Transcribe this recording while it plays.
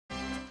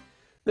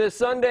This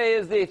Sunday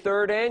is the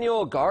third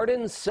annual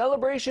Garden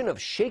Celebration of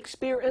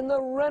Shakespeare in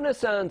the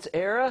Renaissance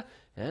Era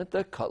at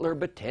the Cutler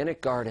Botanic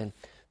Garden.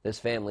 This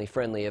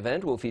family-friendly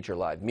event will feature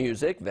live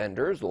music,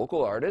 vendors,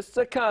 local artists,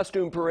 a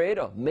costume parade,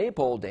 a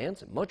maypole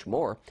dance, and much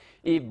more.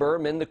 Eve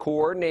Berman, the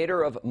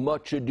coordinator of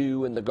Much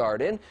Ado in the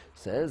Garden,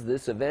 says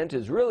this event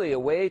is really a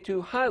way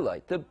to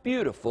highlight the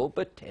beautiful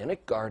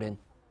Botanic Garden.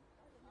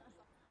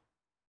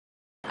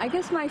 I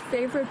guess my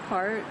favorite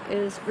part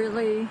is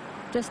really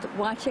just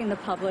watching the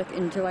public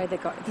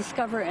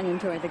discover and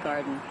enjoy the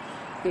garden,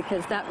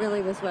 because that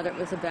really was what it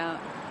was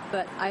about.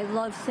 But I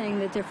love seeing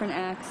the different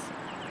acts.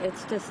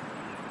 It's just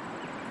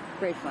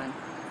great fun.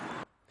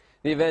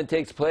 The event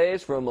takes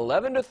place from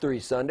 11 to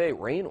 3 Sunday,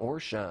 rain or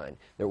shine.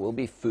 There will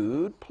be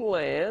food,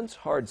 plants,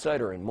 hard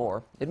cider, and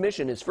more.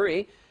 Admission is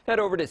free. Head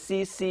over to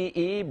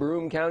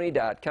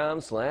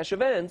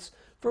ccebroomcounty.com/events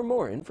for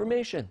more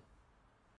information.